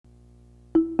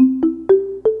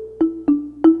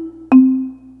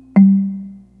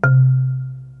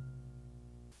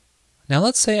Now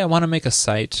let's say I want to make a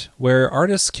site where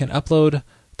artists can upload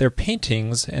their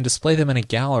paintings and display them in a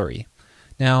gallery.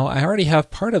 Now I already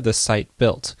have part of this site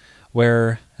built,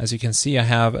 where, as you can see, I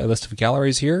have a list of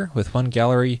galleries here with one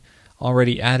gallery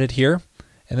already added here,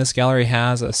 and this gallery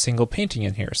has a single painting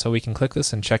in here. So we can click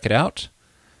this and check it out.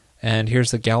 And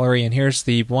here's the gallery, and here's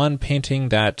the one painting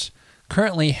that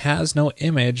currently has no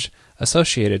image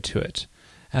associated to it.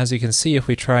 As you can see, if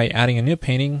we try adding a new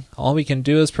painting, all we can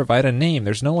do is provide a name.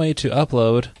 There's no way to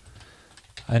upload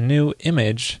a new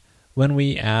image when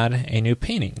we add a new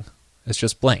painting. It's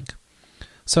just blank.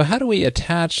 So how do we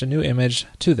attach a new image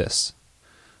to this?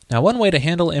 Now, one way to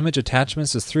handle image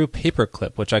attachments is through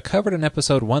Paperclip, which I covered in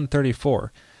episode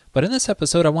 134. But in this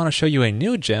episode, I want to show you a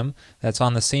new gem that's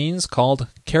on the scenes called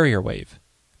Carrier Wave.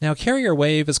 Now, Carrier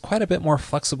Wave is quite a bit more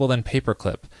flexible than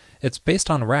Paperclip. It's based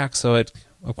on Rack, so it,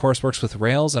 of course, works with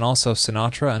Rails and also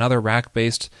Sinatra and other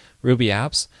Rack-based Ruby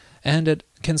apps. And it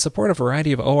can support a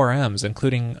variety of ORMs,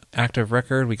 including Active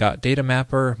Record, we got Data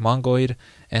Mapper, Mongoid,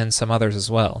 and some others as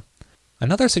well.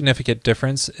 Another significant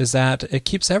difference is that it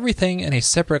keeps everything in a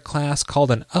separate class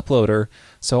called an uploader,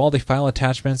 so all the file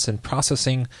attachments and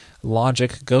processing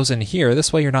logic goes in here.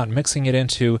 This way you're not mixing it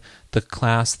into the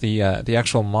class, the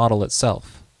actual model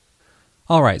itself.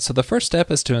 Alright, so the first step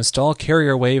is to install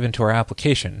Carrier Wave into our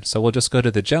application. So we'll just go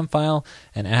to the gem file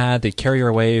and add the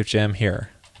Carrier Wave gem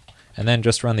here. And then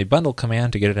just run the bundle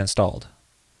command to get it installed.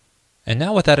 And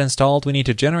now with that installed, we need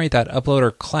to generate that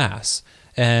uploader class.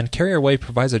 And Carrier Wave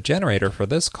provides a generator for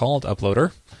this called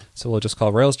uploader. So we'll just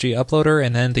call RailsG uploader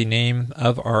and then the name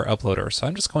of our uploader. So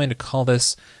I'm just going to call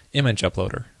this image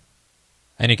uploader.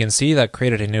 And you can see that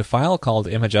created a new file called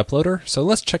image uploader. So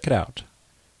let's check it out.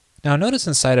 Now notice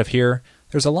inside of here,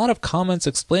 there's a lot of comments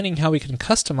explaining how we can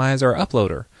customize our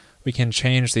uploader. We can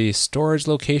change the storage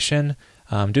location,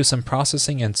 do some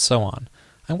processing, and so on.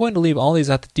 I'm going to leave all these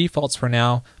at the defaults for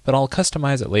now, but I'll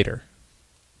customize it later.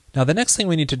 Now the next thing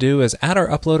we need to do is add our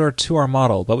uploader to our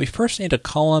model, but we first need a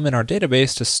column in our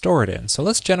database to store it in. So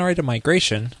let's generate a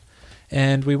migration,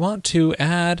 and we want to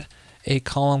add a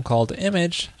column called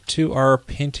image to our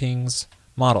paintings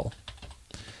model.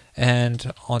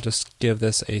 And I'll just give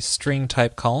this a string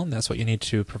type column. That's what you need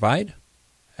to provide.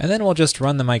 And then we'll just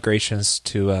run the migrations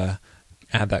to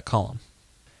add that column.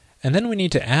 And then we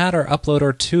need to add our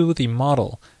uploader to the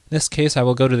model. In this case, I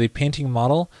will go to the painting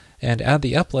model and add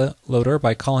the uploader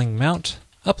by calling mount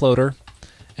uploader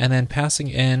and then passing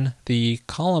in the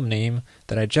column name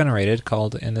that I generated,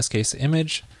 called in this case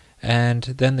image, and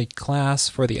then the class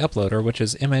for the uploader, which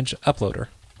is image uploader.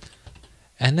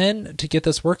 And then to get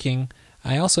this working,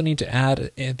 I also need to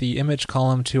add the image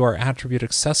column to our attribute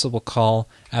accessible call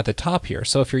at the top here.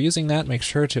 So if you're using that, make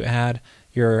sure to add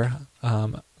your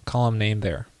column name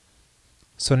there.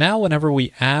 So now whenever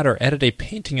we add or edit a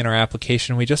painting in our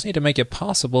application, we just need to make it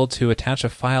possible to attach a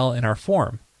file in our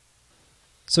form.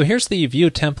 So here's the view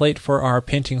template for our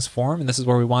paintings form, and this is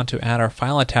where we want to add our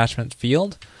file attachment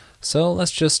field. So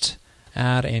let's just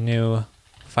add a new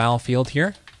file field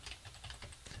here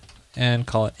and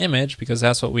call it image because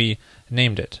that's what we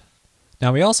named it.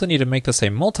 Now we also need to make this a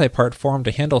multi-part form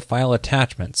to handle file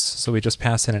attachments. So we just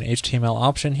pass in an HTML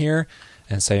option here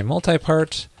and say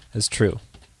multi-part is true.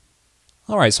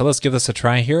 Alright, so let's give this a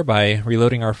try here by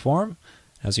reloading our form.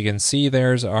 As you can see,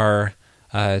 there's our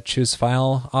choose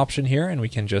file option here, and we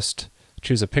can just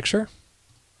choose a picture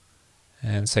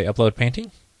and say upload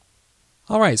painting.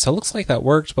 Alright, so it looks like that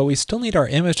worked, but we still need our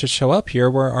image to show up here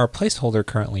where our placeholder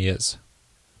currently is.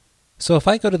 So if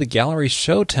I go to the gallery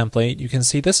show template, you can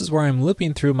see this is where I'm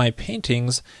looping through my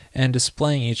paintings and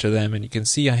displaying each of them, and you can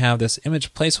see I have this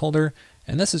image placeholder,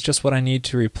 and this is just what I need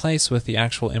to replace with the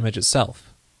actual image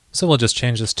itself. So we'll just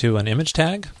change this to an image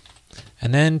tag,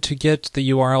 and then to get the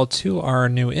URL to our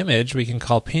new image, we can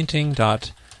call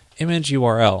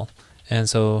painting.imageURL. And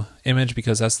so image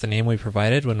because that's the name we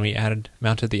provided when we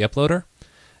mounted the uploader.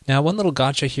 Now one little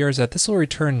gotcha here is that this will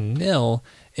return nil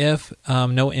if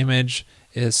no image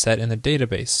is set in the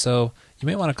database. So you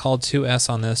may want to call 2s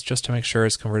on this just to make sure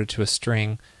it's converted to a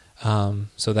string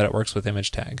so that it works with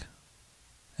image tag.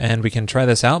 And we can try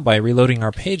this out by reloading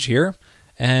our page here.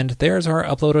 And there's our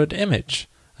uploaded image.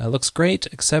 It looks great,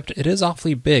 except it is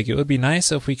awfully big. It would be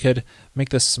nice if we could make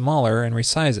this smaller and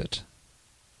resize it.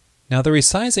 Now the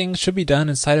resizing should be done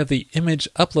inside of the image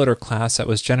uploader class that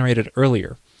was generated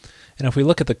earlier. And if we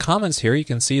look at the comments here, you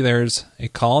can see there's a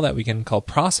call that we can call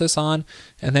process on,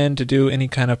 and then to do any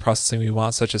kind of processing we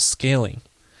want, such as scaling.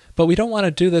 But we don't want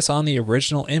to do this on the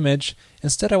original image.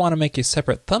 Instead, I want to make a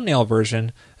separate thumbnail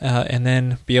version and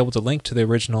then be able to link to the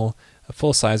original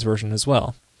full-size version as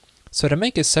well. So to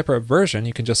make a separate version,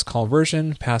 you can just call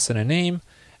version, pass in a name,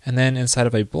 and then inside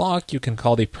of a block you can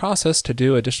call the process to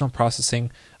do additional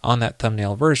processing on that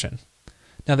thumbnail version.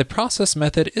 Now the process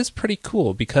method is pretty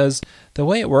cool because the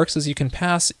way it works is you can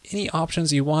pass any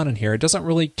options you want in here. It doesn't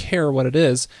really care what it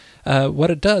is.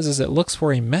 What it does is it looks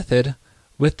for a method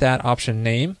with that option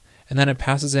name, and then it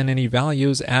passes in any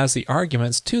values as the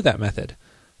arguments to that method.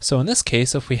 So in this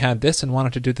case, if we had this and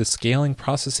wanted to do the scaling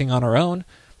processing on our own,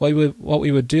 what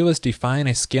we would do is define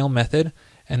a scale method,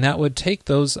 and that would take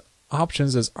those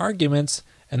options as arguments,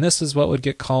 and this is what would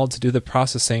get called to do the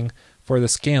processing for the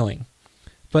scaling.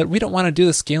 But we don't want to do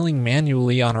the scaling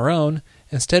manually on our own.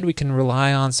 Instead, we can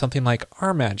rely on something like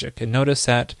RMagick. And notice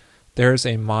that there's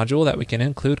a module that we can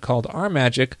include called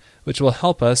RMagick, which will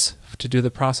help us to do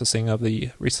the processing of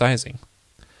the resizing.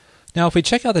 Now, if we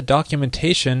check out the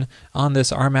documentation on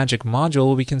this RMagick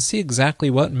module, we can see exactly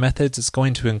what methods it's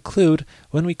going to include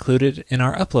when we include it in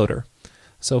our uploader.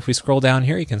 So if we scroll down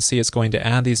here, you can see it's going to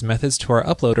add these methods to our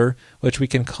uploader, which we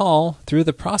can call through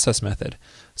the process method.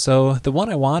 So the one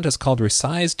I want is called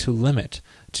resize to limit,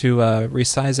 to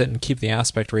resize it and keep the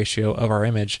aspect ratio of our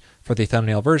image for the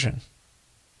thumbnail version.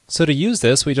 So to use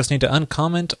this, we just need to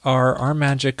uncomment our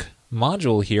RMagick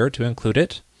module here to include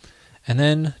it, and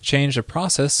then change the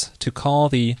process to call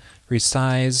the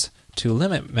resize to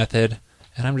limit method,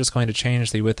 and I'm just going to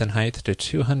change the width and height to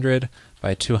 200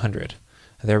 by 200.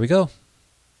 There we go.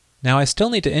 Now I still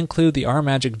need to include the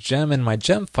RMagick gem in my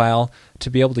gem file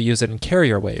to be able to use it in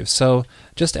Carrier Wave. So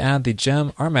just add the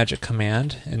gem RMagick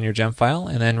command in your gem file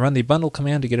and then run the bundle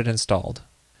command to get it installed.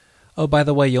 Oh, by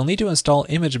the way, you'll need to install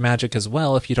ImageMagick as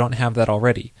well if you don't have that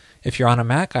already. If you're on a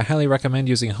Mac, I highly recommend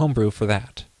using Homebrew for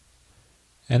that.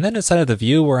 And then inside of the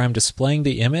view where I'm displaying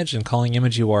the image and calling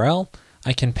image URL,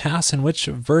 I can pass in which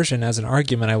version as an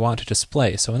argument I want to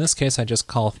display. So in this case, I just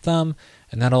call thumb,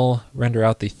 and that'll render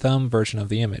out the thumb version of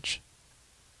the image.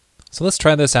 So let's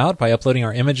try this out by uploading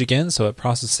our image again so it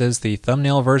processes the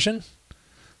thumbnail version.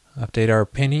 Update our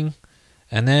painting,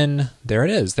 and then there it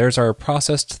is. There's our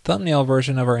processed thumbnail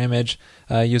version of our image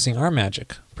using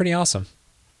RMagick. Pretty awesome.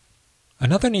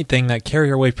 Another neat thing that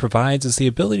Carrier Wave provides is the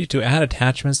ability to add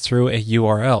attachments through a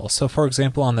URL. So for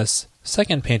example, on this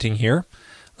second painting here,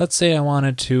 let's say I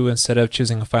wanted to, instead of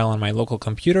choosing a file on my local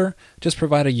computer, just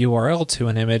provide a URL to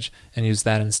an image and use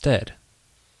that instead.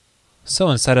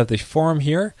 So inside of the form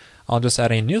here, I'll just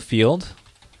add a new field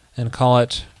and call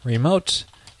it remote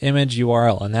image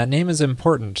URL. And that name is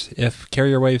important. If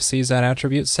Carrier Wave sees that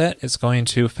attribute set, it's going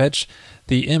to fetch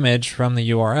the image from the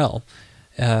URL.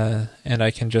 And I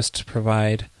can just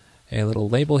provide a little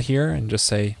label here and just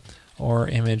say or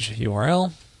image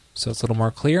URL, so it's a little more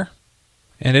clear.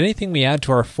 And anything we add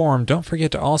to our form, don't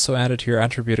forget to also add it to your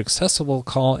attribute accessible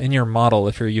call in your model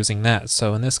if you're using that.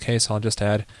 So in this case, I'll just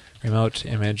add remote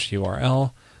image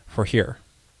URL for here.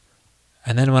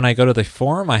 And then when I go to the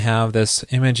form, I have this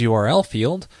image URL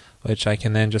field, which I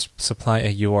can then just supply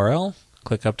a URL,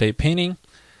 click update painting,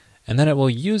 and then it will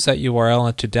use that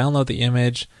URL to download the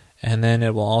image, and then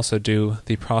it will also do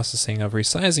the processing of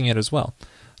resizing it as well.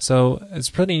 So it's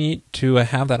pretty neat to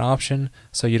have that option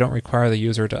so you don't require the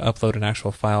user to upload an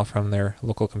actual file from their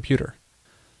local computer.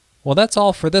 Well, that's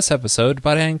all for this episode,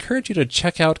 but I encourage you to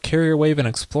check out Carrier Wave and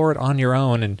explore it on your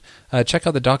own, and check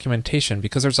out the documentation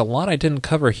because there's a lot I didn't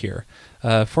cover here.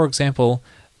 For example,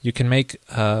 you can make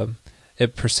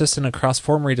it persistent across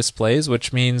form redisplays,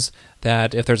 which means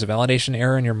that if there's a validation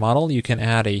error in your model, you can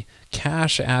add a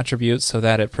cache attribute so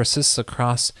that it persists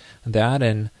across that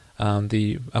and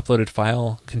the uploaded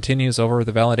file continues over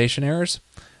the validation errors.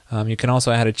 You can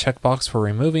also add a checkbox for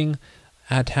removing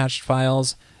attached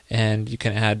files, and you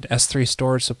can add S3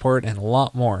 storage support and a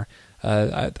lot more.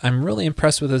 I'm really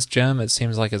impressed with this gem. It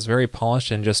seems like it's very polished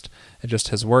and it just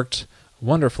has worked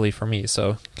wonderfully for me,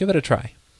 so give it a try.